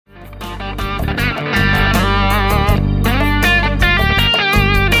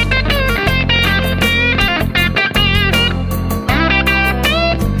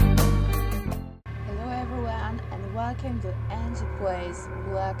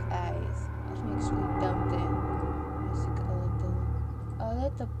eyes. Let me actually dump the music a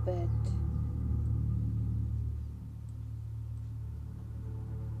little bit.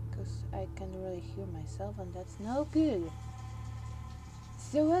 Because I can really hear myself and that's no good.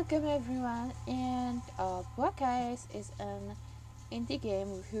 So welcome everyone, and Black Eyes is an indie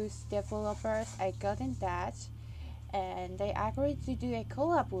game with whose developers I got in touch, and they agreed to do a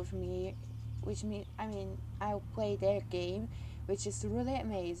collab with me, which means I'll play their game, which is really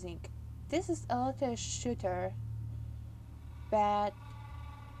amazing. This is a little shooter, but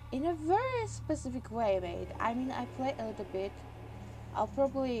in a very specific way made. I play a little bit. I'll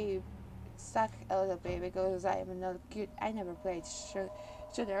probably suck a little bit because I am not good. I never played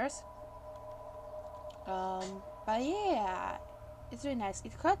shooters. But yeah, it's really nice.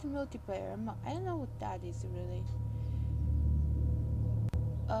 It got multiplayer. I don't know what that is really.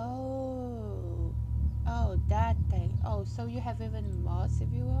 Oh, that thing. Oh, so you have even mods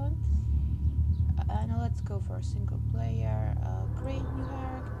if you want. Now let's go for a single player. Create new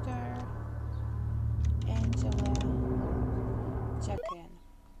character. Angela. Check in.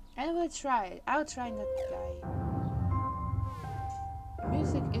 And we'll try it. I'll try that guy.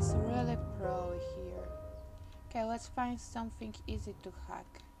 Music is really pro here. Okay, let's find something easy to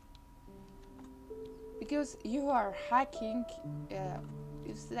hack. Because you are hacking,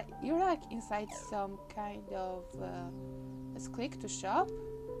 it's like you're like inside some kind of. Let's click to shop.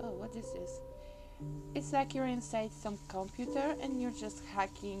 Oh, what is this? It's like you're inside some computer and you're just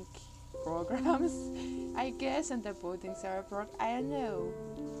hacking programs, I guess, and the buttons are broke. I don't know.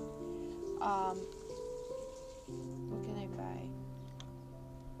 What can I buy?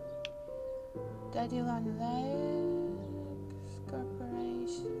 Daddy Long Legs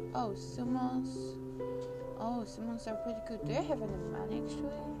Corporation. Oh, summons. Oh, summons are pretty good. Do I have any money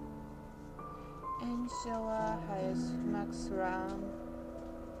actually? Angela has max RAM.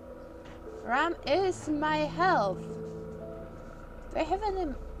 RAM is my health. Do I have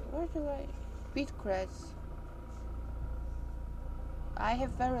any? Where do I? Beat creds. I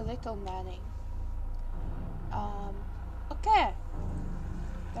have very little money. Okay.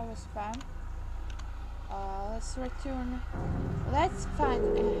 That was fun. Let's return. Let's find.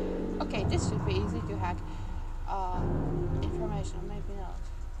 Okay, this should be easy to hack. Information, maybe not.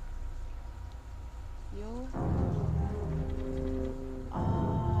 You. I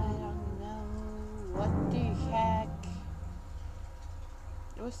don't know. What the heck?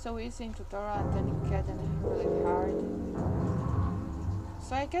 It was so easy in tutorial and then it got really hard.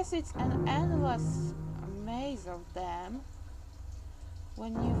 So I guess it's an endless maze of them.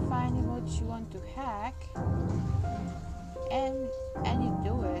 When you find what you want to hack, and you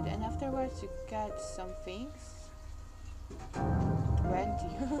do it, and afterwards you get some things. 20.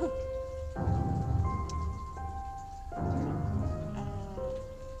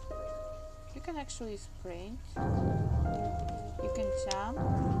 You can actually sprint. You can jump.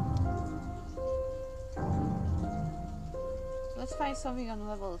 Let's find something on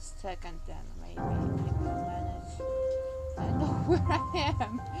level 2nd then, maybe I will manage. I know where I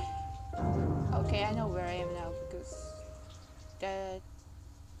am. Okay, I know where I am now because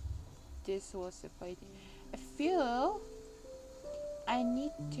this was a fighting. I feel I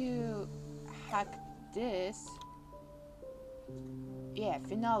need to hack this. Yeah,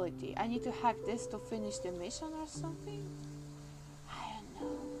 finality. I need to hack this to finish the mission or something. I don't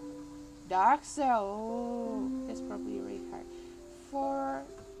know. Dark Soul. That's probably really hard.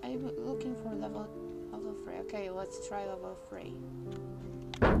 I'm looking for level 3. Okay, let's try level 3.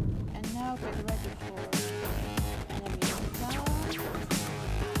 And now get ready for enemy attack.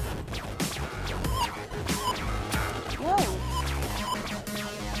 Whoa!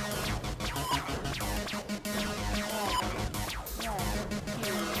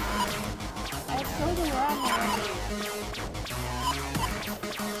 I saw the ram already.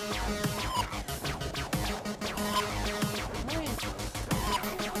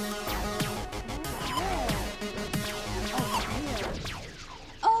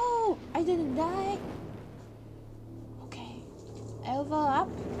 I didn't die. Okay. Level up.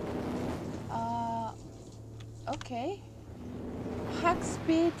 Okay. Hack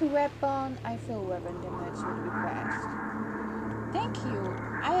speed to weapon. I feel weapon damage would be best. Thank you.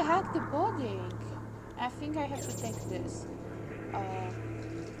 I hacked the building. I think I have to take this.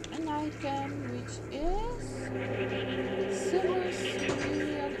 An item which is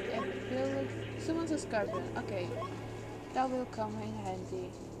summons a scorpion. Okay. That will come in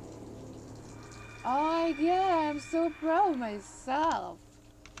handy. Oh yeah, I'm so proud of myself.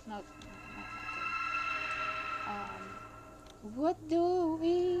 Not okay. What do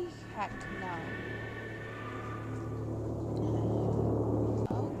we hack now?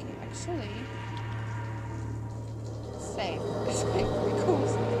 actually save. It's like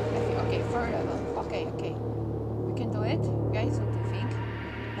because I think okay, third level. Okay, okay. We can do it. Guys, what do you think?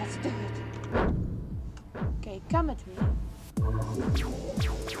 Let's do it. Okay, come at me.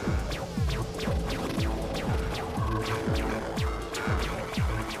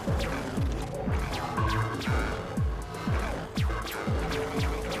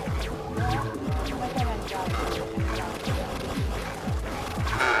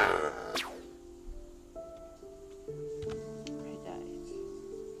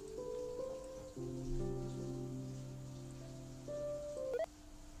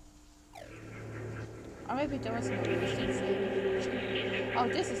 Or maybe there was no resistance. Oh,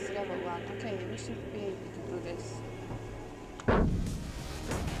 this is level 1. Okay, we should be able to do this. But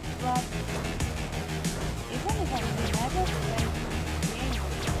even if I never played the game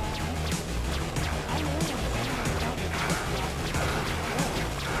before, I'm really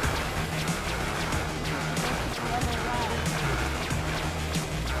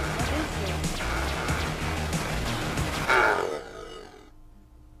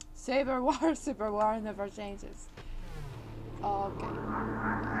Super War never changes. Okay.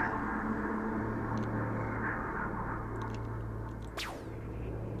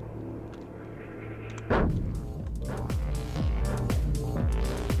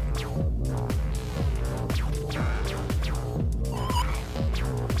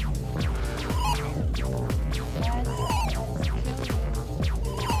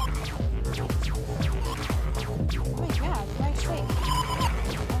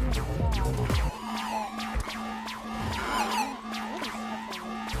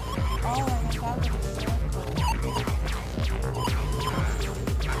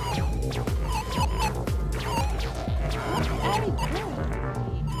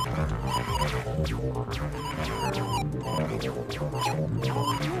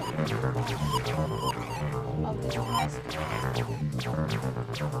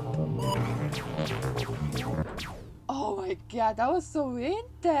 Oh my god, that was so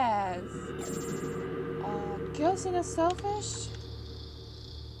intense! Kills in a selfish.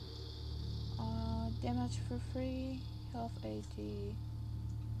 Damage for free. Health 80.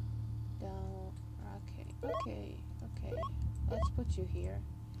 Down. Okay. Let's put you here.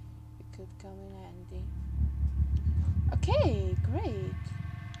 It could come in handy. Okay, great.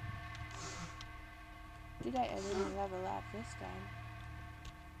 Did I really level up this time?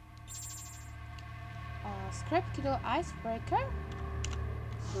 Scrap Kilo Icebreaker?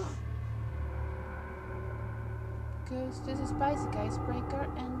 Because this is Basic Icebreaker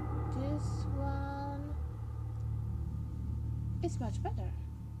and this one is much better.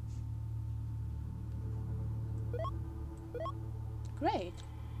 Great.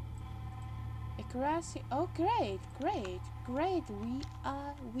 Accuracy. Oh, great. We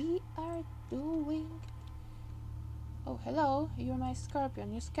are doing. Oh, hello. You're my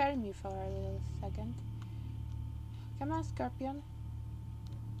scorpion. You scared me for a little second. Come on, scorpion.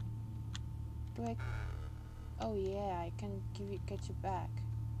 Do I? Oh yeah, I can get you back.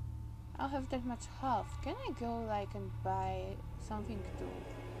 I don't have that much health. Can I go like and buy something to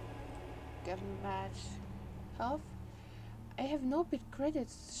get match health? I have no bit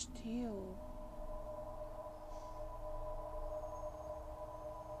credits still.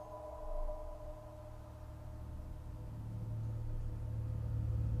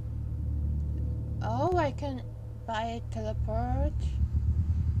 Oh, I can buy a teleport.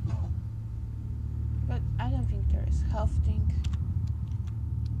 But I don't think there is health thing.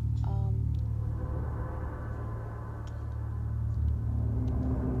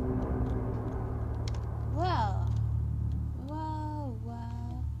 Well.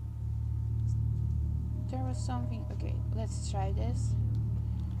 There was something. Okay, let's try this.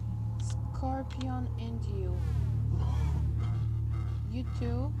 Scorpion and you. You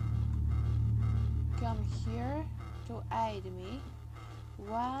two come here to aid me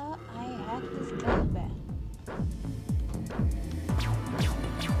while I hack this baby.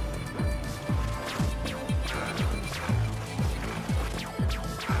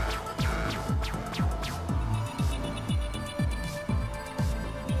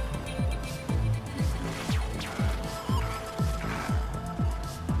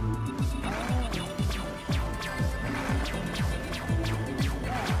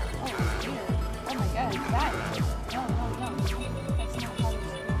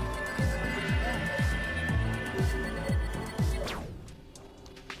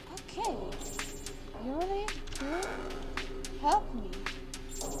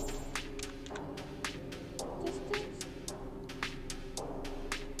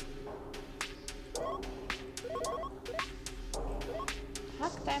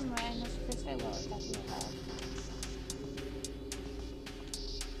 hack time minus first I will attack your health.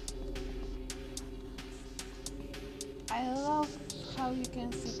 I love how you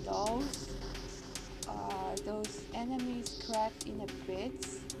can see those enemies cracked in a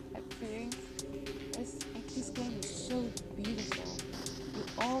bits. I think this game is so beautiful. You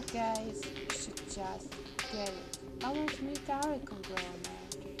all guys should just get it. I want military conglomerate.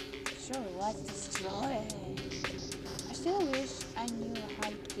 Sure, let's destroy it. I still wish I knew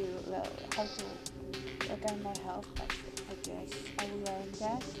how to regain my health, but I guess I will learn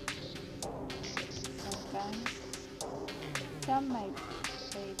that sometime. Come, my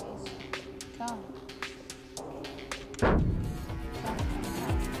babies. Come.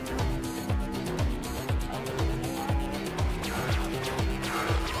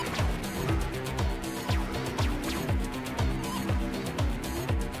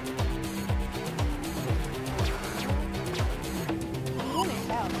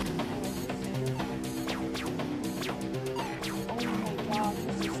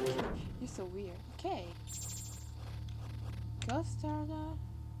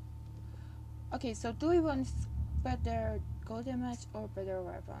 Okay, so do we want better gold damage or better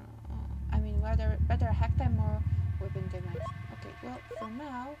weapon? I mean, whether better hack time or weapon damage. Okay, well, for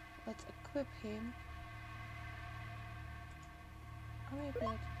now, let's equip him. Or maybe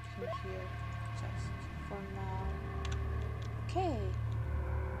let's put him here, just for now. Okay,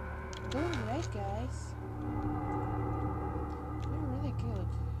 doing great, guys. Doing really good.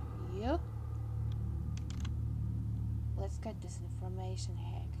 Yep. Let's get this information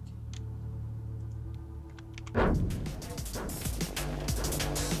hacked.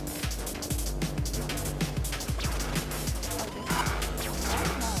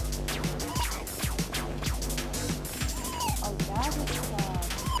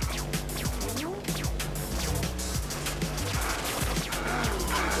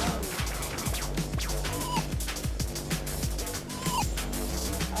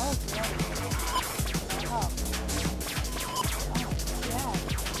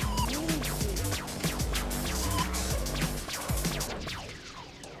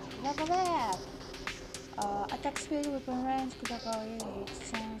 Attack speed, weapon range, category, hit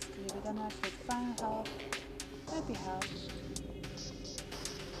chance, clear damage with fine health, maybe health.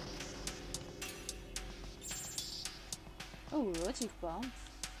 Oh, logic bomb.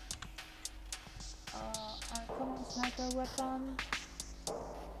 Uncommon sniper weapon.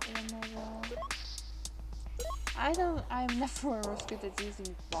 I'm never good at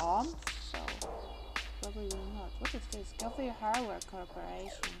using bombs, so probably will not. What is this? Coffee Hardware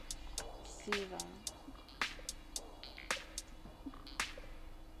Corporation. See them.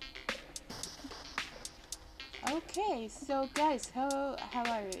 Okay, so guys, how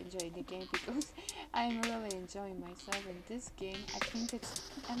are you enjoying the game? Because I'm really enjoying myself in this game. I think it's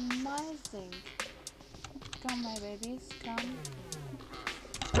amazing. Come, my babies, come.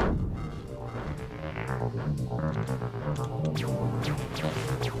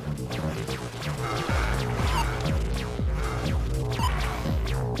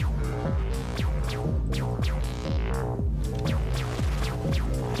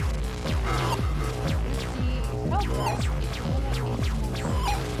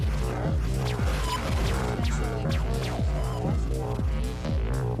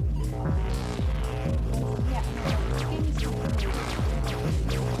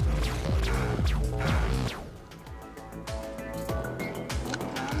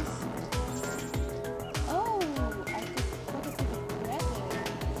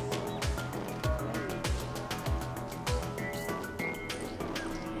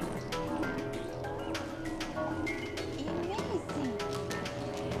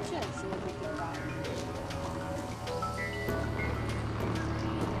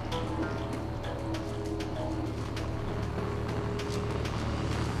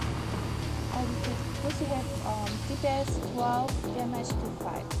 Best 12 damage to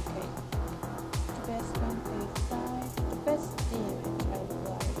 5. Okay. The best 1.5. The best damage I would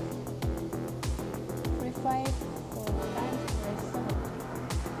like. 45 for time for 7.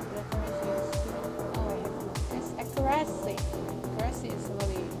 Oh, I have this accuracy. Accuracy is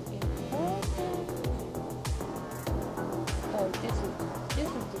really important. Oh, this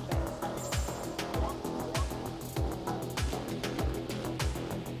is the best.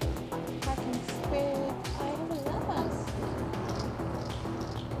 Hacking speed.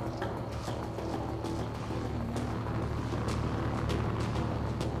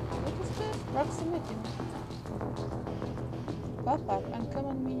 Proximity. Pop-up.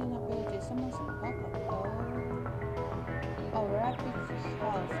 Uncommon minion ability. Someone's pop-up. Oh, rapid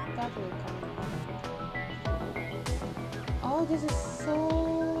health. That will come in handy. Oh, Oh, this is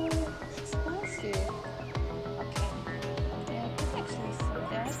so expensive. Okay. Yeah, I can actually see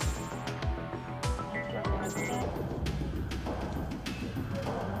that. And perhaps that.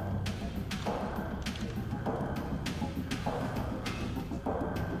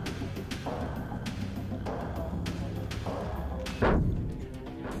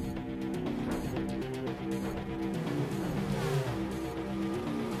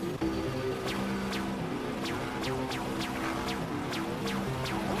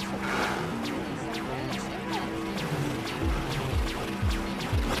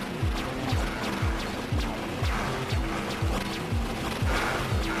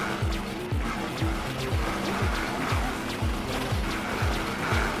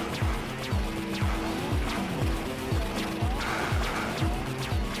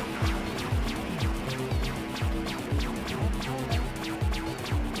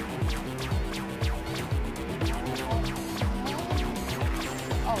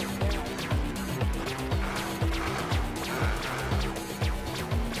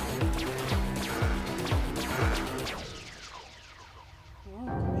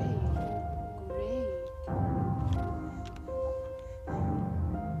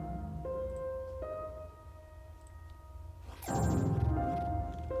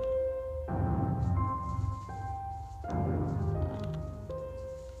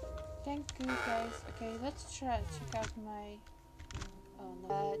 Thank you guys. Okay, let's try check out my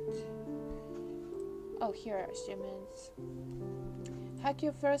oh, here are achievements. Hack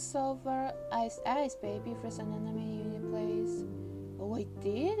your first solver, ice baby, first an enemy unit plays. Oh, I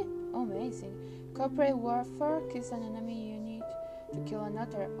did? Oh, amazing. Corporate warfare, kills an enemy unit to kill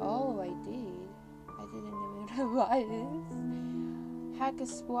another. Oh, I did. I didn't even realize this. Hack a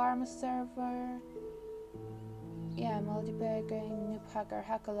swarm server. Yeah, multiplayer game, noob hacker,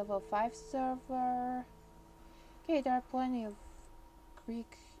 hack a level 5 server. Okay, there are plenty of great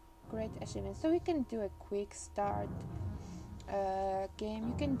achievements. So we can do a quick start game.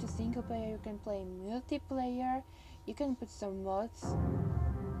 You can do single player, you can play multiplayer, you can put some mods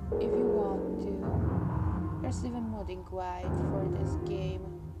if you want to. There's even modding guide for this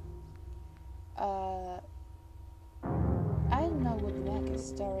game. I don't know what Maggie's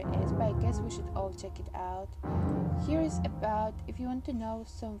story is, but I guess we should all check it out. Here is about, if you want to know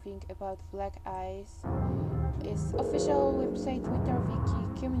something about Black Eyes, its official website, Twitter, wiki,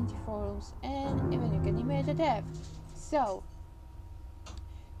 community forums, and even you can email the dev. So,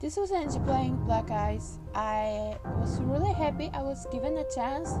 this was Angie playing Black Eyes. I was really happy I was given a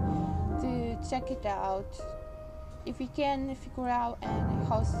chance to check it out. If we can figure out and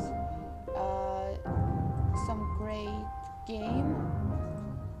host some great game,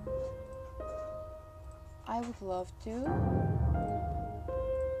 I would love to.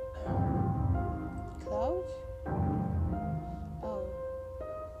 Cloud? Oh.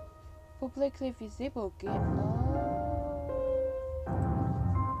 Publicly visible game.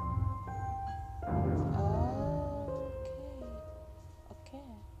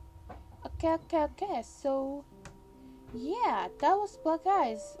 Okay. So, yeah, that was Black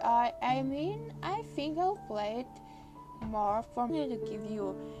Eyes. I mean, I think I'll play it more for me to give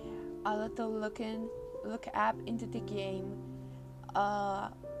you a little look up into the game.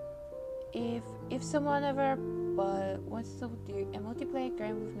 If someone ever wants to do a multiplayer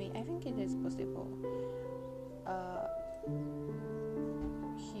game with me, I think it is possible.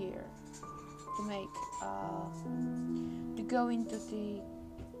 Here to make to go into the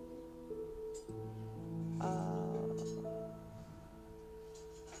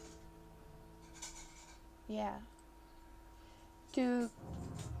yeah, to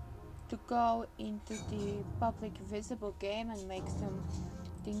go into the public visible game and make some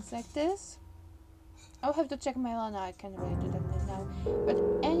things like this. I'll have to check my Lana. I can't really do that right now. But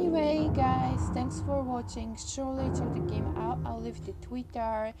anyway, guys, thanks for watching. Surely check the game out. I'll leave the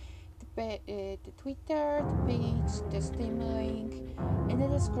Twitter, the page, the Steam link in the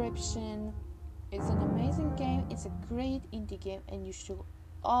description. It's an amazing game. It's a great indie game, and you should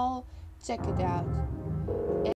all check it out.